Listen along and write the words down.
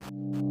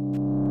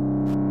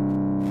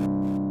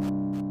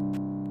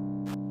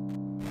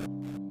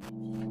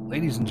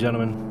Ladies and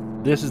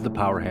gentlemen, this is the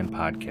Power Hand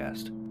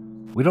Podcast.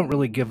 We don't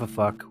really give a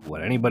fuck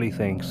what anybody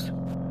thinks.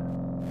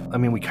 I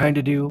mean, we kind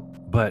of do,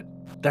 but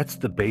that's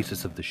the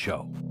basis of the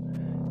show.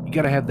 You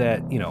gotta have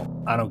that,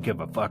 I don't give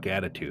a fuck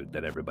attitude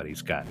that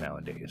everybody's got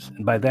nowadays.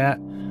 And by that,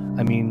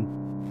 I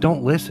mean,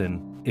 don't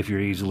listen if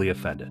you're easily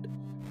offended.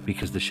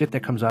 Because the shit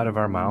that comes out of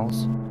our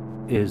mouths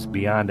is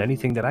beyond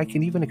anything that I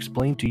can even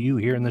explain to you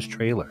here in this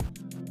trailer.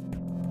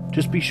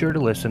 Just be sure to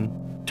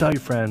listen, tell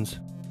your friends,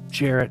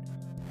 share it,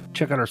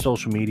 check out our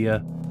social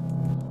media.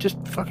 Just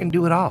fucking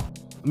do it all.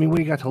 I mean, what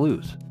do you got to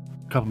lose?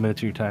 A couple minutes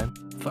of your time?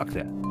 Fuck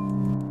that.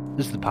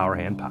 This is the Power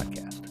Hand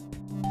Podcast.